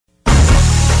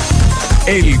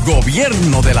el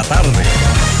gobierno de la tarde.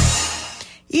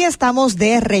 Y estamos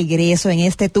de regreso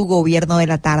en Tu Gobierno de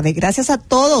la Tarde. Gracias a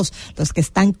todos los que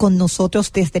están con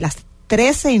nosotros desde las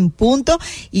 13 en punto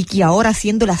y que ahora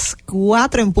siendo las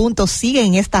 4 en punto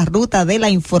siguen esta ruta de la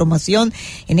información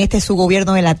en Su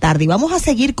Gobierno de la Tarde. Y vamos a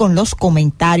seguir con los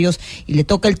comentarios y le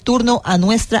toca el turno a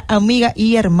nuestra amiga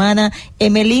y hermana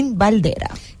Emelin Baldera.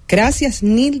 Gracias,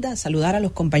 Nilda. Saludar a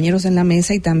los compañeros en la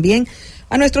mesa y también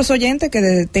a nuestros oyentes que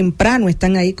desde temprano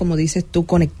están ahí, como dices tú,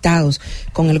 conectados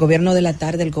con el gobierno de la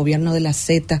tarde, el gobierno de la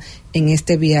Z en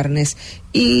este viernes.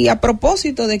 Y a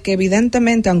propósito de que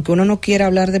evidentemente, aunque uno no quiera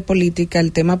hablar de política,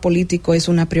 el tema político es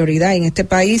una prioridad. En este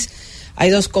país hay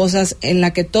dos cosas en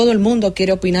las que todo el mundo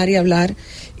quiere opinar y hablar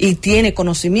y tiene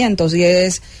conocimientos, y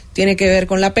tiene que ver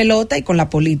con la pelota y con la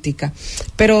política.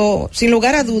 Pero sin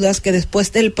lugar a dudas que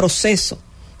después del proceso,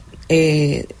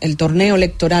 el torneo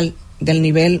electoral del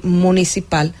nivel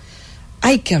municipal,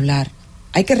 hay que hablar,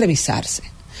 hay que revisarse.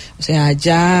 O sea,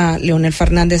 ya Leonel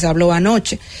Fernández habló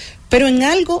anoche, pero en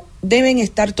algo deben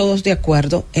estar todos de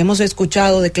acuerdo. Hemos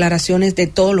escuchado declaraciones de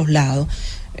todos los lados.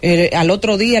 Al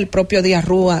otro día el propio Díaz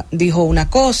Rúa dijo una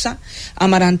cosa,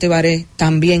 Amarante Baré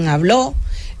también habló,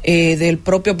 del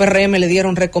propio PRM le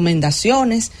dieron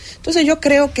recomendaciones. Entonces yo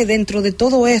creo que dentro de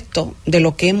todo esto, de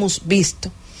lo que hemos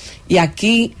visto, y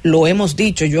aquí lo hemos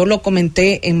dicho, yo lo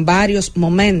comenté en varios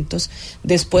momentos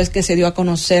después que se dio a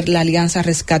conocer la Alianza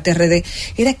Rescate RD,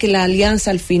 era que la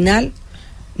alianza al final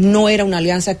no era una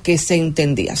alianza que se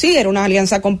entendía. Sí, era una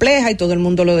alianza compleja y todo el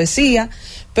mundo lo decía,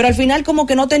 pero al final como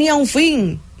que no tenía un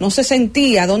fin, no se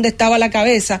sentía dónde estaba la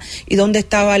cabeza y dónde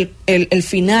estaba el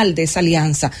final de esa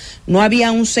alianza. No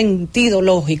había un sentido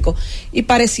lógico y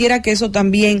pareciera que eso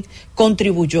también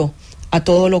contribuyó a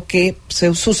todo lo que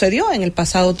se sucedió en el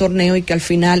pasado torneo y que al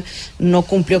final no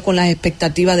cumplió con las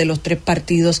expectativas de los tres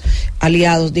partidos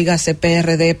aliados, dígase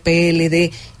PRD,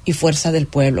 PLD y Fuerza del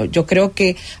Pueblo. Yo creo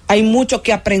que hay mucho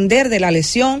que aprender de la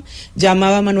lesión.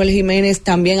 Llamaba Manuel Jiménez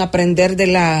también a aprender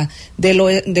del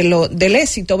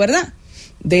éxito, ¿verdad?,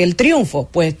 del triunfo.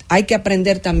 Pues hay que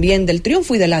aprender también del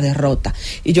triunfo y de la derrota.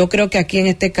 Y yo creo que aquí en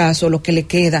este caso lo que le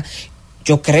queda,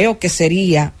 yo creo que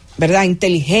sería, ¿verdad?,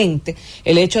 inteligente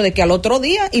el hecho de que al otro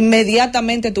día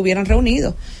inmediatamente estuvieran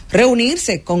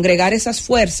reunirse, congregar esas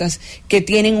fuerzas que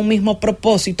tienen un mismo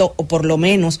propósito, o por lo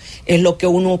menos es lo que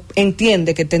uno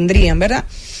entiende que tendrían, ¿verdad?,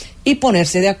 y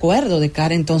ponerse de acuerdo de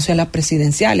cara entonces a la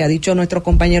presidencial. Le ha dicho nuestro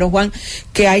compañero Juan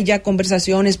que hay ya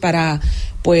conversaciones para,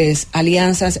 pues,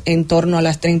 alianzas en torno a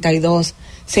las 32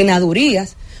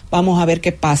 senadurías. Vamos a ver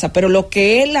qué pasa, pero lo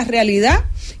que es la realidad,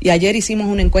 y ayer hicimos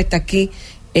una encuesta aquí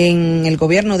en el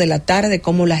gobierno de la tarde,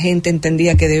 cómo la gente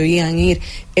entendía que debían ir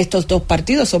estos dos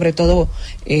partidos, sobre todo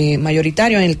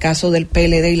mayoritarios en el caso del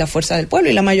PLD y la Fuerza del Pueblo,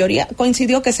 y la mayoría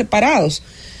coincidió que separados.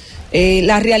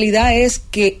 La realidad es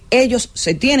que ellos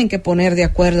se tienen que poner de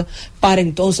acuerdo para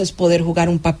entonces poder jugar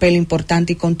un papel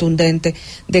importante y contundente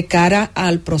de cara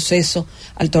al proceso,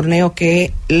 al torneo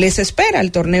que les espera,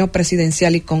 el torneo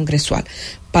presidencial y congresual.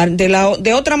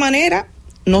 De otra manera,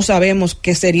 no sabemos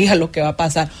qué sería lo que va a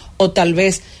pasar, o tal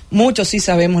vez muchos sí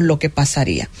sabemos lo que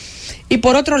pasaría. Y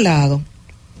por otro lado,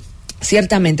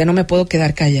 ciertamente no me puedo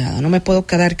quedar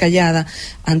callada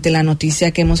ante la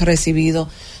noticia que hemos recibido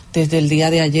desde el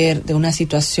día de ayer de una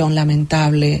situación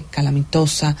lamentable,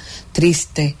 calamitosa,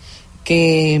 triste,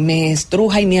 que me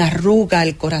estruja y me arruga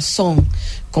el corazón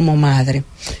como madre.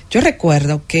 Yo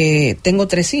recuerdo que tengo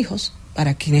 3 hijos,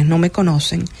 para quienes no me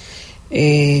conocen,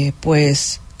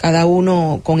 pues cada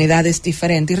uno con edades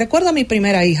diferentes. Y recuerdo a mi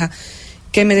primera hija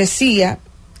que me decía,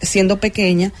 siendo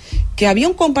pequeña, que había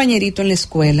un compañerito en la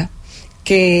escuela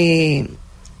que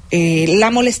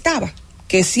la molestaba,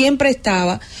 que siempre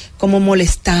estaba como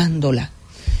molestándola.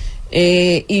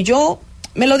 Y yo,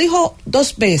 me lo dijo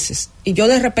 2 veces, y yo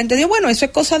de repente digo, bueno, eso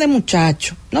es cosa de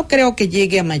muchacho, no creo que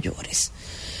llegue a mayores.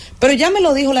 Pero ya me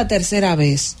lo dijo la 3ª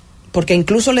vez, porque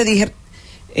incluso le dije,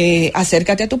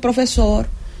 acércate a tu profesor,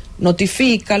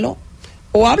 notifícalo,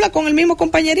 o habla con el mismo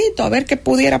compañerito a ver qué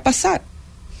pudiera pasar.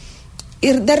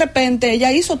 Y de repente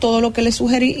ella hizo todo lo que le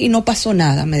sugerí y no pasó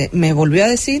nada. Me volvió a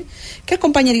decir que el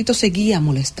compañerito seguía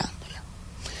molestándola.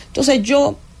 Entonces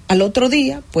yo al otro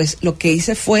día, pues lo que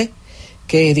hice fue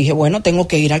que dije, bueno, tengo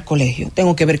que ir al colegio,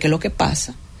 tengo que ver qué es lo que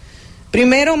pasa.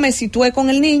 Primero me situé con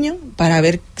el niño para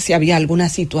ver si había alguna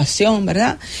situación,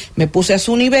 ¿verdad? Me puse a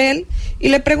su nivel y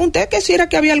le pregunté que si era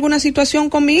que había alguna situación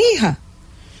con mi hija,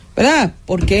 ¿verdad?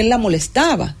 Porque él la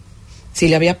molestaba, si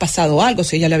le había pasado algo,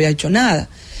 si ella le había hecho nada,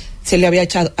 si le había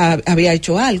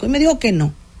hecho algo, y me dijo que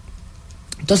no.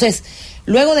 Entonces,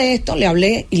 luego de esto le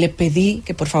hablé y le pedí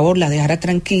que por favor la dejara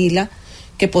tranquila,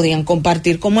 que podían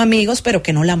compartir como amigos, pero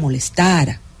que no la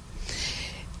molestara.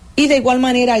 Y de igual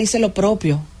manera hice lo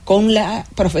propio con la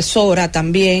profesora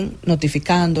también,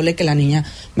 notificándole que la niña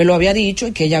me lo había dicho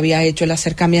y que ella había hecho el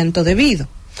acercamiento debido.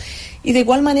 Y de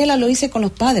igual manera lo hice con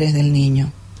los padres del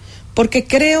niño, porque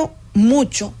creo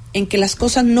mucho en que las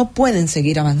cosas no pueden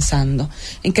seguir avanzando,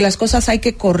 en que las cosas hay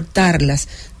que cortarlas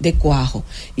de cuajo.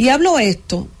 Y hablo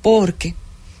esto porque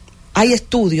hay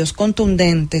estudios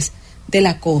contundentes del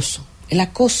acoso, el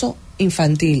acoso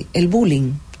infantil, el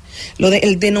bullying,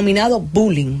 el denominado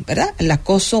bullying, ¿verdad? El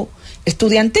acoso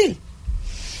estudiantil.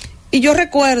 Y yo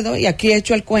recuerdo, y aquí he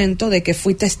hecho el cuento, de que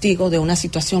fui testigo de una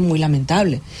situación muy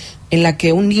lamentable, en la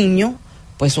que un niño,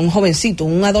 pues un jovencito,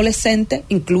 un adolescente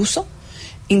incluso,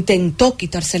 intentó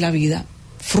quitarse la vida,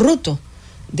 fruto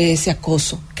de ese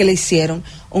acoso que le hicieron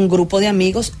un grupo de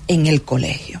amigos en el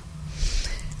colegio.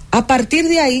 A partir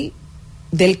de ahí,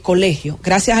 del colegio,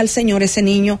 gracias al Señor, ese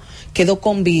niño quedó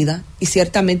con vida y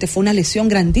ciertamente fue una lesión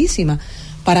grandísima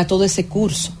para todo ese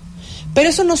curso. Pero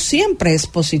eso no siempre es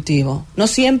positivo, no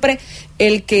siempre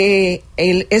el que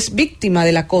es víctima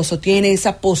del acoso tiene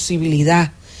esa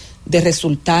posibilidad de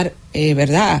resultar,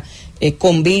 ¿verdad?,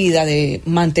 con vida, de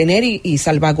mantener y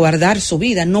salvaguardar su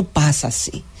vida. No pasa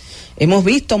así. Hemos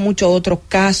visto muchos otros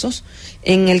casos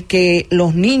en el que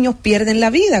los niños pierden la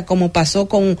vida, como pasó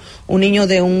con un niño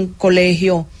de un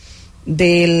colegio,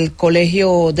 del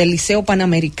Liceo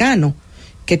Panamericano,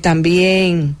 que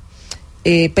también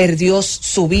perdió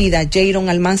su vida, Jairon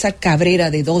Almanzar Cabrera,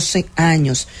 de 12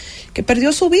 años, que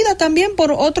perdió su vida también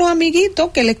por otros amiguitos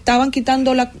que le estaban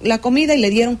quitando la comida y le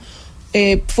dieron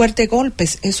fuertes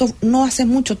golpes. Eso no hace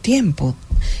mucho tiempo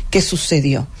que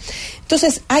sucedió.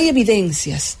 Entonces, hay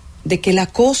evidencias de que el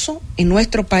acoso en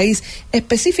nuestro país,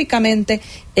 específicamente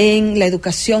en la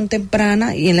educación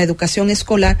temprana y en la educación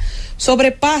escolar,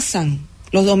 sobrepasan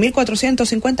los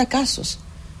 2.450 casos.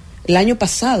 El año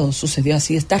pasado sucedió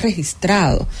así, está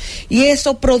registrado. Y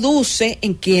eso produce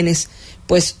en quienes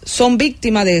pues son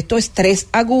víctimas de esto estrés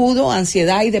agudo,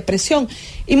 ansiedad y depresión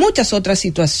y muchas otras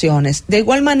situaciones. De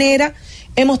igual manera,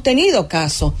 hemos tenido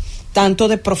casos tanto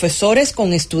de profesores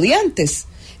con estudiantes.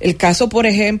 El caso, por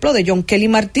ejemplo, de John Kelly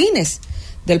Martínez,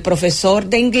 del profesor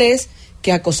de inglés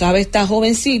que acosaba a esta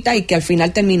jovencita y que al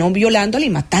final terminó violándola y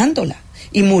matándola.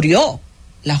 Y murió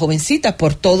la jovencita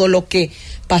por todo lo que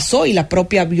pasó y la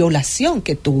propia violación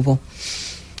que tuvo.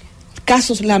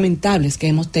 Casos lamentables que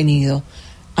hemos tenido,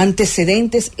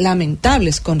 antecedentes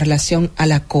lamentables con relación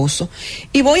al acoso.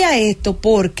 Y voy a esto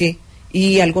porque,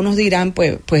 y algunos dirán,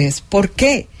 pues, ¿por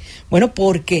qué? Bueno,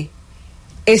 porque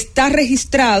está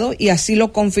registrado, y así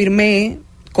lo confirmé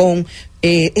con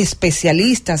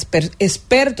especialistas,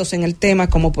 expertos en el tema,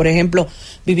 como por ejemplo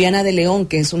Viviana de León,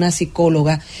 que es una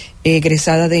psicóloga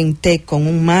egresada de INTEC con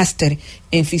un máster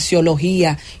en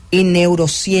fisiología y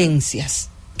neurociencias,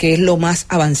 que es lo más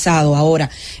avanzado ahora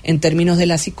en términos de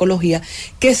la psicología,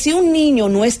 que si un niño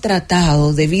no es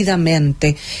tratado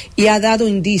debidamente y ha dado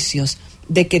indicios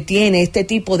de que tiene este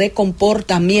tipo de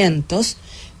comportamientos,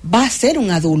 va a ser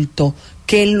un adulto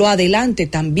que en lo adelante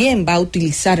también va a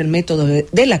utilizar el método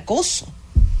del acoso,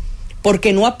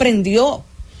 porque no aprendió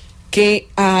que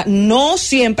no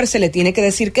siempre se le tiene que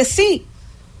decir que sí,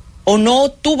 o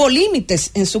no tuvo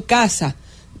límites en su casa,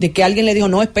 de que alguien le dijo,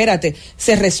 no, espérate,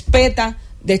 se respeta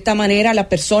de esta manera la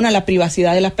persona, la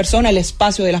privacidad de las personas, el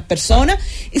espacio de las personas,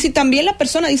 y si también la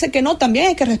persona dice que no, también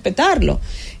hay que respetarlo.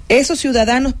 Esos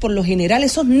ciudadanos, por lo general,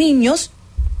 esos niños,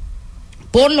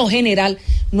 por lo general,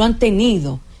 no han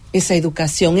tenido esa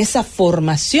educación, esa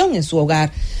formación en su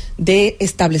hogar de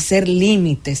establecer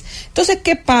límites. Entonces,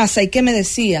 ¿qué pasa? ¿Y qué me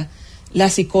decía la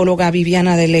psicóloga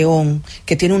Viviana de León,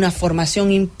 que tiene una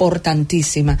formación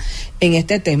importantísima en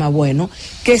este tema? Bueno,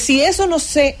 que si eso no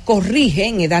se corrige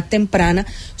en edad temprana,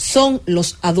 son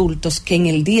los adultos que en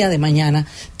el día de mañana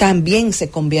también se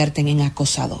convierten en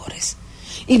acosadores.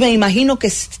 Y me imagino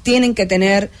que tienen que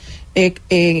tener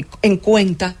en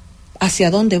cuenta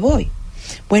hacia dónde voy.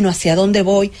 Bueno, hacia dónde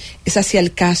voy es hacia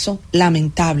el caso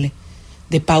lamentable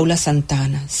de Paula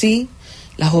Santana, ¿sí?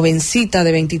 La jovencita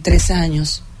de 23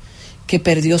 años que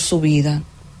perdió su vida,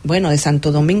 bueno, de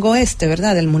Santo Domingo Este,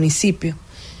 ¿verdad?, del municipio,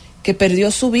 que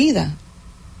perdió su vida.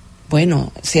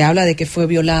 Bueno, se habla de que fue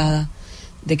violada,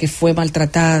 de que fue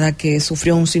maltratada, que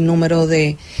sufrió un sinnúmero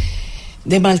de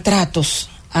maltratos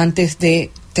antes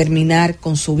de terminar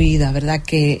con su vida, ¿verdad?,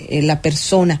 que la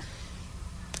persona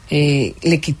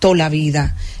le quitó la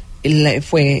vida,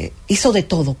 hizo de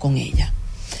todo con ella.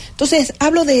 Entonces,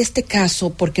 hablo de este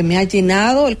caso porque me ha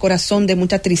llenado el corazón de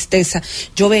mucha tristeza.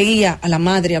 Yo veía a la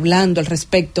madre hablando al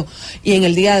respecto, y en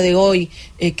el día de hoy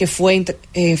que fue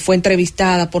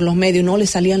entrevistada por los medios, no le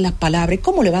salían las palabras. ¿Y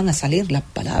cómo le van a salir las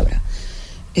palabras?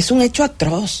 Es un hecho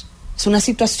atroz. Es una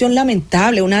situación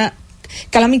lamentable, una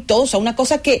calamitosa, una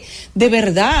cosa que de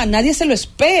verdad nadie se lo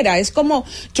espera. Es como,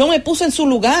 yo me puse en su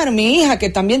lugar, mi hija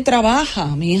que también trabaja,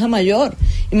 mi hija mayor.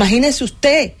 Imagínese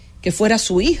usted que fuera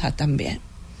su hija también.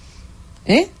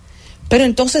 Pero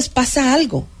entonces pasa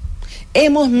algo.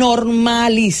 Hemos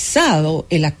normalizado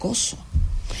el acoso.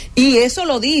 Y eso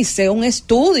lo dice un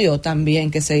estudio también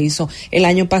que se hizo el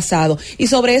año pasado. Y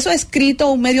sobre eso ha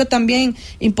escrito un medio también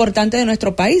importante de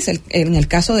nuestro país, en el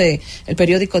caso del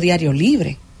periódico Diario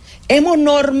Libre. Hemos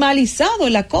normalizado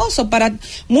el acoso. Para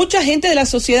mucha gente de la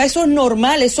sociedad eso es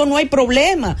normal, eso no hay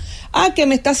problema. Que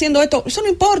me está haciendo esto, eso no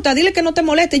importa, dile que no te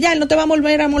moleste, ya él no te va a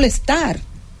volver a molestar.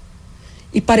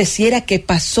 Y pareciera que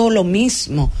pasó lo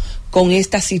mismo con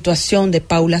esta situación de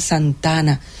Paula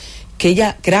Santana, que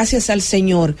ella, gracias al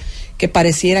Señor, que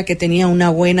pareciera que tenía una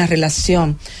buena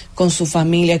relación con su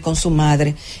familia y con su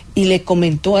madre, y le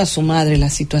comentó a su madre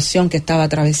la situación que estaba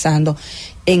atravesando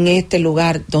en este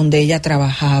lugar donde ella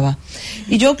trabajaba.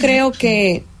 Y yo creo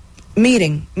que,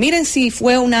 miren si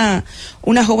fue una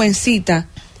jovencita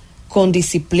con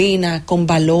disciplina, con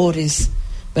valores,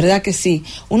 ¿verdad que sí?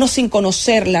 Uno sin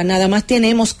conocerla, nada más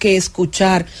tenemos que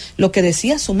escuchar lo que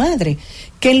decía su madre,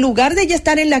 que en lugar de ella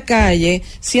estar en la calle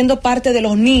siendo parte de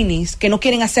los ninis que no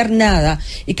quieren hacer nada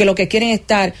y que lo que quieren es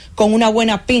estar con una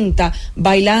buena pinta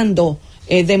bailando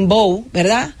dembow,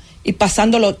 ¿verdad? Y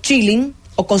pasándolo chilling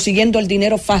o consiguiendo el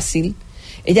dinero fácil,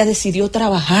 ella decidió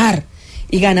trabajar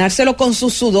y ganárselo con su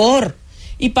sudor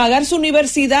y pagar su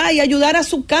universidad y ayudar a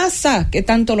su casa que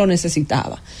tanto lo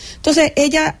necesitaba. Entonces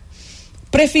ella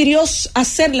prefirió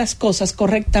hacer las cosas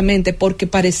correctamente porque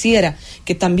pareciera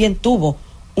que también tuvo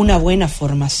una buena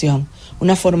formación,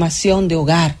 una formación de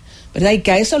hogar, ¿verdad? Y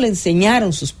que a eso le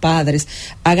enseñaron sus padres,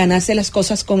 a ganarse las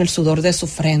cosas con el sudor de su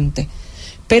frente.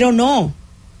 Pero no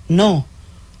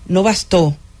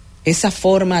bastó esa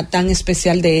forma tan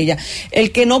especial de ella.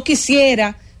 El que no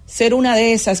quisiera ser una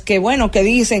de esas que, bueno, que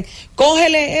dicen,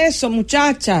 cógele eso,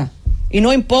 muchacha, y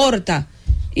no importa,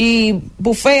 y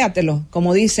buféatelo,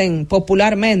 como dicen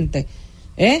popularmente,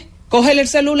 cógele el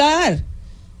celular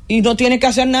y no tiene que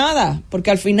hacer nada,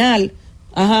 porque al final,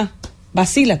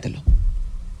 vacílatelo.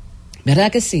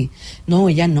 ¿Verdad que sí? No,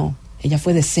 ella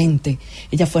fue decente,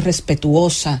 ella fue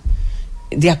respetuosa,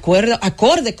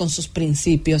 acorde con sus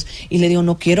principios, y le digo,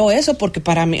 no quiero eso porque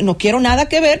para mí, no quiero nada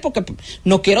que ver porque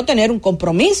no quiero tener un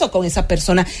compromiso con esa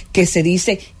persona que se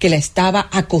dice que la estaba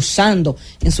acosando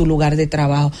en su lugar de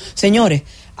trabajo. Señores,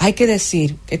 hay que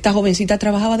decir que esta jovencita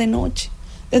trabajaba de noche,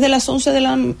 desde las 11 de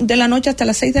la noche hasta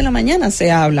las 6 de la mañana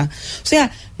se habla. O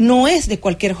sea, no es de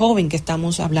cualquier joven que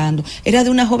estamos hablando. Era de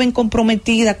una joven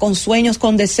comprometida, con sueños,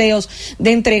 con deseos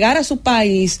de entregar a su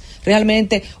país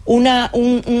realmente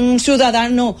un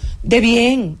ciudadano de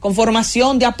bien, con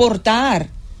formación, de aportar.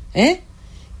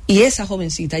 Y esa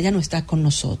jovencita ya no está con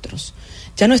nosotros.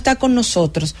 Ya no está con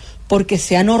nosotros porque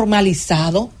se ha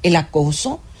normalizado el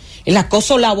acoso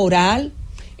laboral,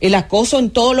 el acoso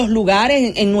en todos los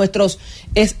lugares, en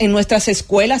nuestras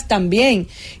escuelas también.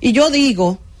 Y yo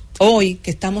digo, hoy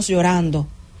que estamos llorando,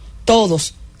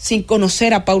 todos, sin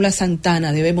conocer a Paula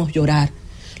Santana, debemos llorar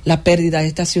la pérdida de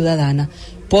esta ciudadana,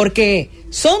 porque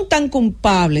son tan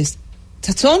culpables,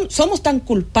 somos tan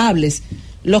culpables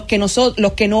los que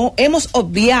no hemos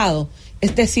obviado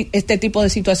este tipo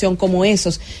de situación, como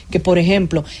esos que, por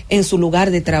ejemplo, en su lugar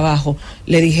de trabajo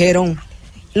le dijeron,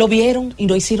 lo vieron y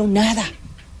no hicieron nada.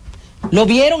 Lo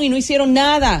vieron y no hicieron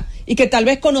nada, y que tal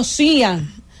vez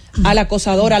conocían al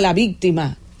acosador, a la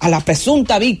víctima, a la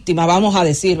presunta víctima, vamos a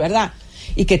decir, ¿verdad?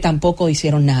 Y que tampoco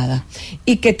hicieron nada.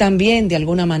 Y que también, de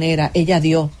alguna manera, ella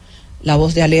dio la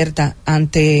voz de alerta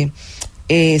ante,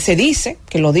 se dice,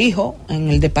 que lo dijo en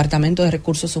el Departamento de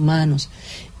Recursos Humanos,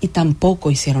 y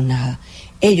tampoco hicieron nada.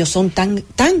 Ellos son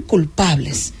tan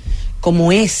culpables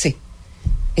como ese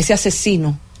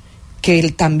asesino que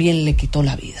él también le quitó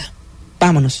la vida.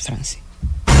 Vámonos, Franci.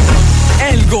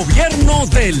 El gobierno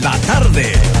de la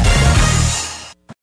tarde.